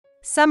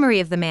Summary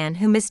of The Man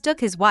Who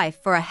Mistook His Wife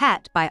for a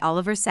Hat by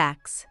Oliver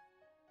Sacks.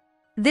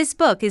 This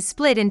book is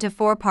split into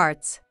 4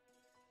 parts.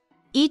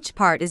 Each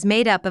part is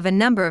made up of a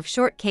number of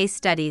short case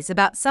studies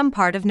about some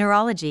part of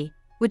neurology,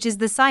 which is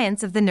the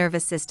science of the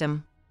nervous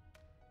system.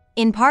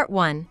 In Part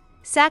 1,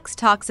 Sacks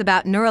talks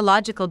about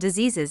neurological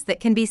diseases that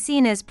can be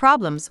seen as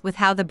problems with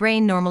how the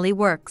brain normally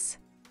works.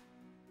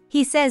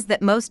 He says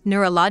that most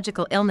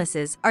neurological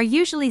illnesses are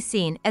usually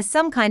seen as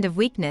some kind of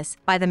weakness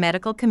by the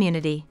medical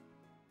community.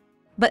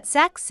 But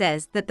Sacks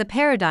says that the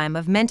paradigm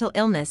of mental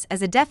illness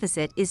as a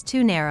deficit is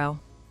too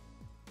narrow.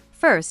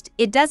 First,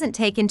 it doesn't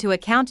take into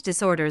account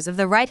disorders of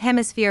the right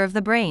hemisphere of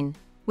the brain,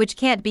 which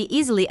can't be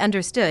easily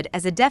understood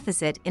as a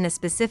deficit in a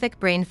specific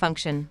brain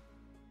function.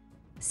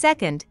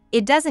 Second,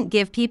 it doesn't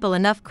give people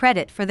enough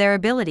credit for their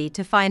ability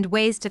to find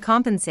ways to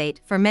compensate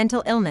for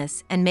mental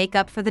illness and make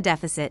up for the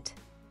deficit.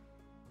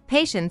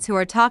 Patients who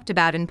are talked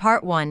about in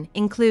Part 1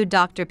 include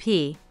Dr.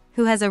 P,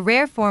 who has a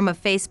rare form of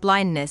face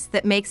blindness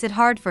that makes it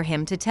hard for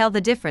him to tell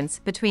the difference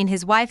between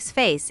his wife's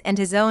face and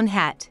his own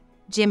hat;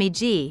 Jimmy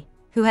G,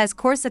 who has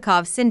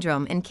Korsakoff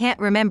syndrome and can't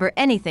remember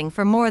anything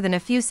for more than a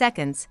few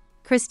seconds;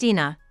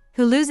 Christina,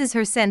 who loses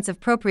her sense of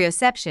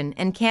proprioception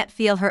and can't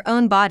feel her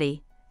own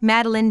body;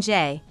 Madeline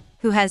J,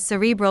 who has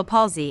cerebral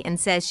palsy and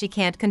says she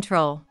can't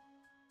control.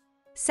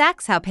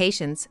 Sacks how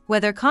patients,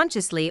 whether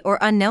consciously or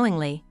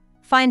unknowingly,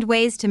 find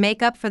ways to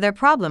make up for their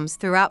problems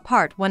throughout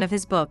Part 1 of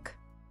his book.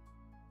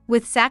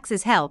 With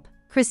Sacks's help,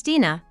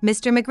 Christina,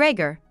 Mr.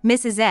 McGregor,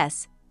 Mrs.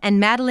 S, and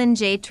Madeline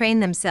J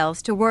train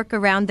themselves to work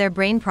around their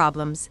brain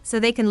problems so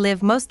they can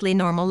live mostly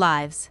normal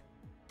lives.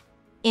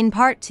 In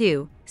Part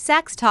 2,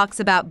 Sacks talks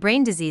about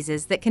brain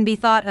diseases that can be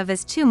thought of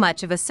as too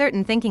much of a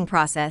certain thinking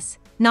process,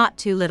 not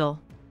too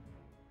little.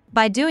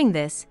 By doing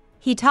this,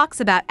 he talks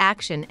about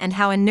action and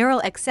how a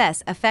neural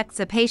excess affects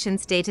a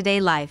patient's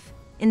day-to-day life,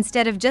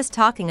 instead of just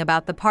talking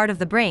about the part of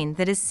the brain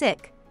that is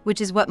sick,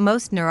 which is what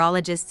most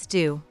neurologists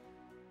do.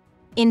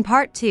 In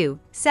Part 2,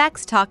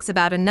 Sacks talks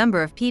about a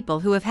number of people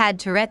who have had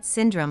Tourette's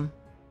syndrome.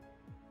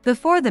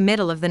 Before the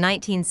middle of the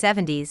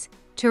 1970s,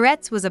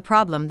 Tourette's was a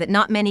problem that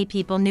not many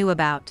people knew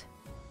about.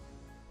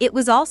 It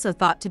was also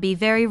thought to be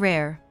very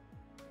rare.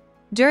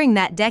 During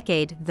that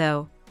decade,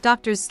 though,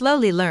 doctors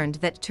slowly learned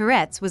that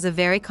Tourette's was a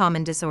very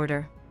common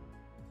disorder.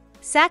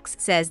 Sacks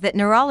says that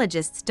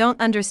neurologists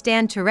don't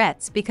understand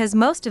Tourette's because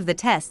most of the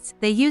tests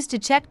they use to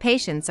check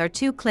patients are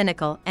too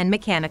clinical and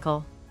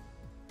mechanical.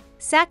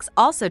 Sacks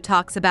also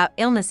talks about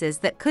illnesses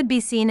that could be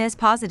seen as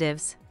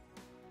positives.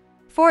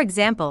 For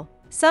example,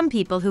 some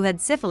people who had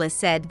syphilis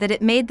said that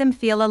it made them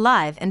feel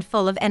alive and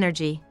full of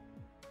energy.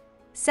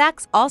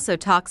 Sacks also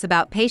talks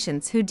about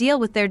patients who deal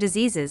with their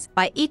diseases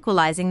by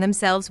equalizing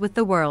themselves with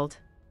the world.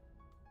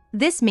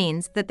 This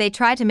means that they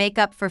try to make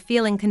up for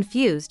feeling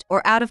confused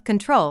or out of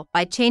control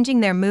by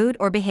changing their mood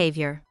or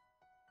behavior.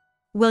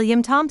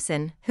 William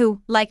Thompson, who,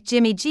 like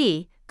Jimmy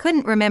G,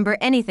 couldn't remember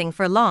anything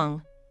for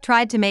long,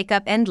 tried to make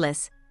up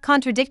endless,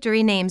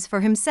 contradictory names for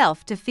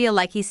himself to feel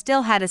like he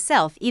still had a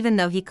self even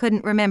though he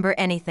couldn't remember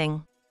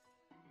anything.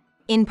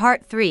 In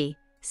Part 3,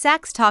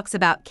 Sacks talks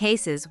about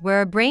cases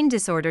where a brain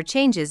disorder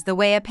changes the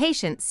way a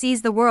patient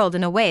sees the world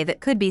in a way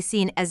that could be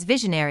seen as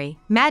visionary,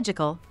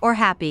 magical, or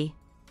happy.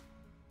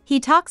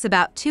 He talks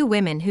about 2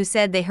 women who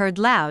said they heard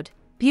loud,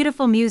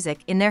 beautiful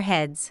music in their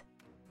heads.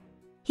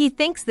 He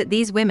thinks that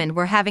these women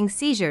were having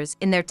seizures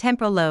in their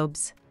temporal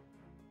lobes.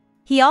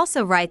 He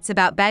also writes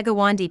about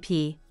Bhagawandi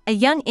P, a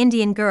young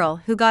Indian girl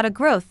who got a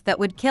growth that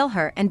would kill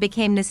her and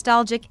became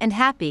nostalgic and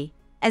happy,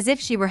 as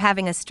if she were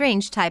having a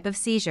strange type of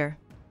seizure.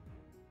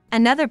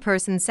 Another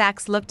person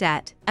Sacks looked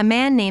at, a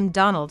man named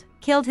Donald,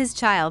 killed his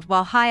child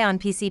while high on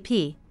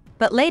PCP,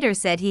 but later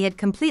said he had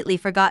completely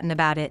forgotten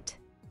about it.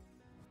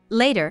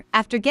 Later,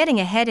 after getting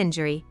a head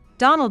injury,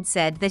 Donald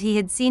said that he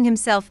had seen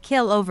himself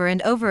kill over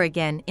and over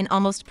again in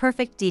almost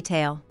perfect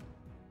detail.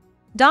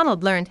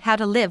 Donald learned how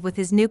to live with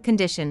his new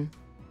condition.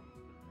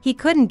 He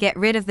couldn't get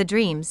rid of the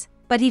dreams,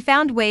 but he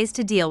found ways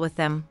to deal with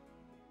them.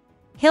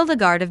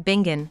 Hildegard of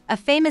Bingen, a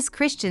famous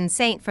Christian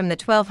saint from the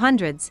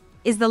 1200s,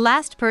 is the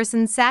last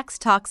person Sacks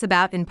talks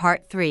about in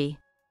Part 3.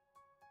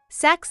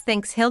 Sacks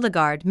thinks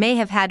Hildegard may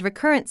have had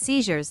recurrent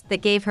seizures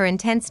that gave her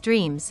intense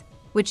dreams,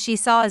 which she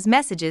saw as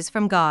messages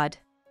from God.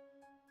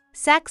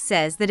 Sacks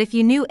says that if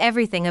you knew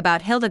everything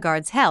about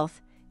Hildegard's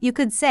health, you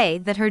could say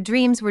that her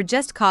dreams were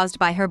just caused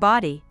by her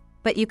body,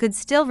 but you could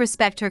still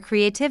respect her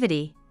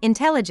creativity,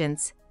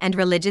 intelligence, and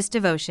religious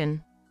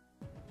devotion.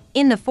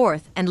 In the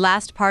 4th and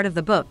last part of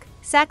the book,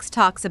 Sacks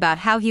talks about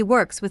how he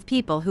works with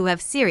people who have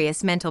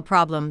serious mental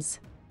problems.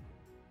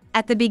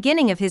 At the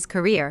beginning of his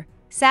career,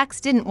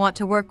 Sacks didn't want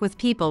to work with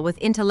people with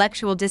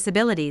intellectual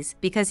disabilities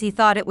because he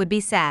thought it would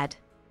be sad.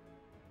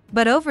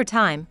 But over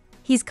time,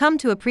 he's come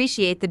to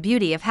appreciate the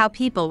beauty of how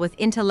people with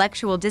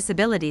intellectual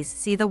disabilities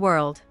see the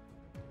world.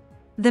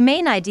 The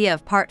main idea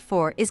of Part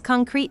 4 is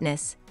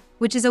concreteness,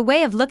 which is a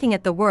way of looking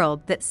at the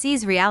world that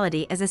sees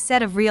reality as a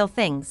set of real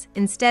things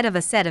instead of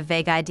a set of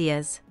vague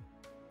ideas.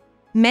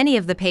 Many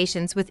of the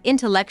patients with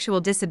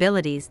intellectual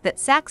disabilities that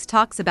Sacks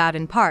talks about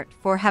in Part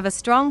 4 have a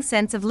strong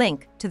sense of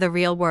link to the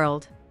real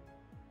world.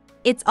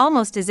 It's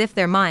almost as if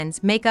their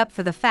minds make up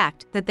for the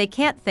fact that they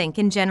can't think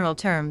in general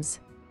terms.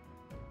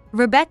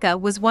 Rebecca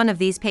was one of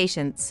these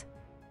patients.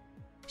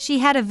 She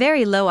had a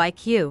very low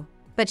IQ,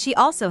 but she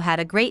also had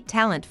a great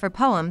talent for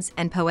poems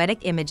and poetic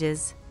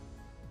images.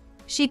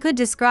 She could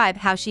describe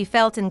how she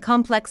felt in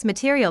complex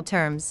material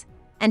terms,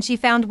 and she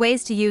found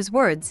ways to use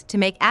words to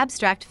make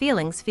abstract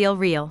feelings feel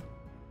real.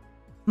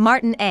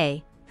 Martin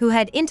A., who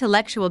had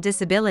intellectual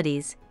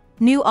disabilities,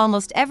 knew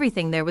almost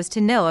everything there was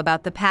to know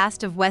about the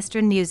past of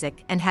Western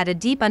music and had a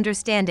deep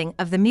understanding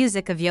of the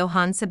music of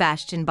Johann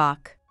Sebastian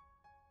Bach.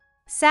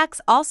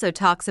 Sachs also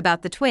talks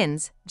about the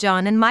twins,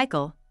 John and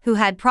Michael, who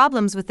had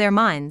problems with their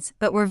minds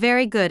but were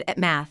very good at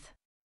math.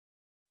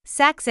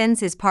 Sachs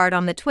ends his part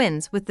on the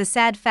twins with the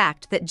sad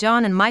fact that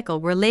John and Michael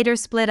were later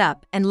split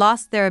up and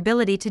lost their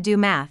ability to do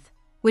math,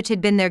 which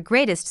had been their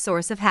greatest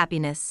source of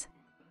happiness.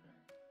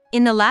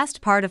 In the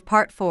last part of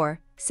Part 4,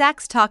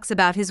 Sachs talks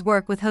about his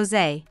work with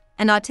Jose,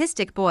 an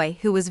autistic boy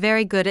who was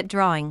very good at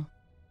drawing.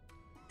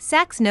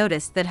 Sachs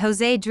noticed that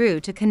Jose drew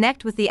to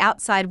connect with the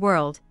outside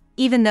world,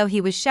 even though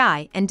he was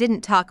shy and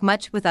didn't talk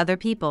much with other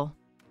people.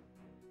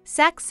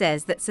 Sachs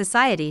says that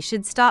society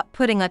should stop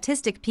putting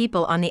autistic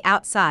people on the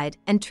outside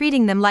and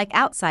treating them like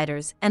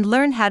outsiders and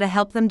learn how to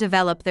help them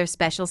develop their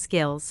special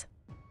skills.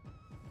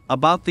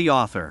 About the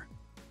author.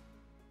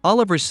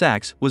 Oliver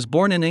Sacks was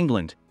born in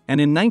England, and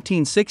in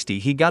 1960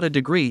 he got a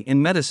degree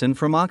in medicine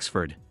from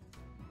Oxford.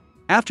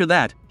 After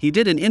that, he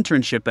did an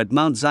internship at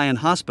Mount Zion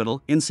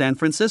Hospital in San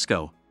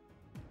Francisco.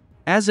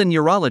 As a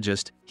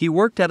neurologist, he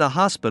worked at a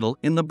hospital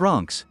in the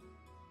Bronx.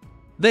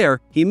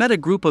 There, he met a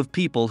group of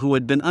people who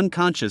had been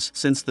unconscious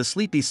since the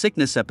sleepy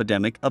sickness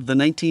epidemic of the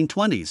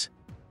 1920s.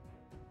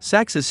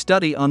 Sacks's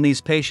study on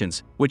these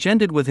patients, which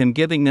ended with him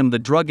giving them the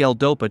drug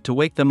L-Dopa to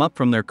wake them up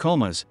from their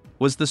comas,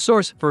 was the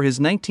source for his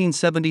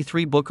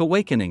 1973 book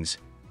Awakenings.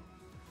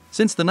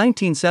 Since the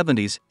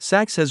 1970s,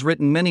 Sacks has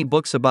written many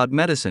books about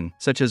medicine,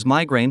 such as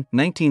Migraine,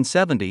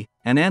 1970,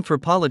 An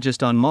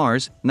Anthropologist on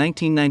Mars,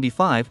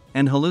 1995,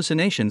 and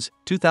Hallucinations,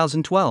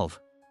 2012.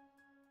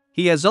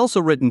 He has also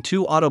written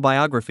 2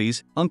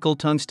 autobiographies, Uncle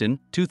Tungsten,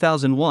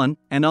 2001,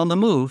 and On the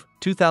Move,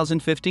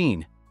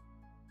 2015.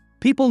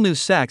 People knew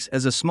Sacks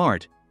as a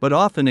smart, but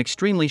often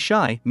extremely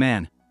shy,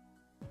 man.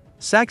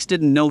 Sacks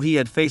didn't know he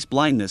had face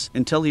blindness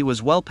until he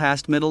was well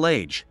past middle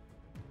age.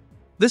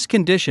 This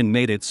condition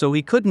made it so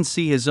he couldn't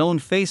see his own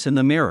face in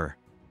the mirror.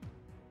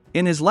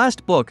 In his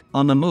last book,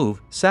 On the Move,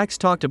 Sacks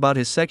talked about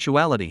his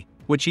sexuality,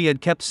 which he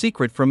had kept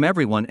secret from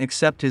everyone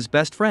except his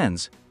best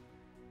friends.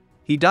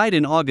 He died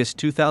in August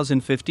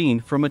 2015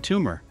 from a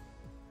tumor.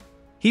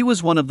 He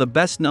was one of the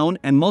best-known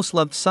and most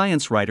loved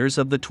science writers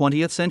of the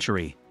 20th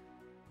century.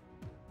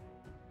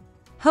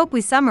 Hope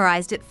we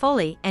summarized it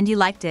fully and you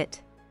liked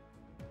it.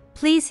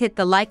 Please hit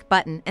the like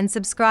button and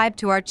subscribe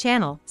to our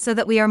channel so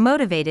that we are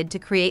motivated to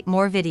create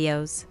more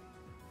videos.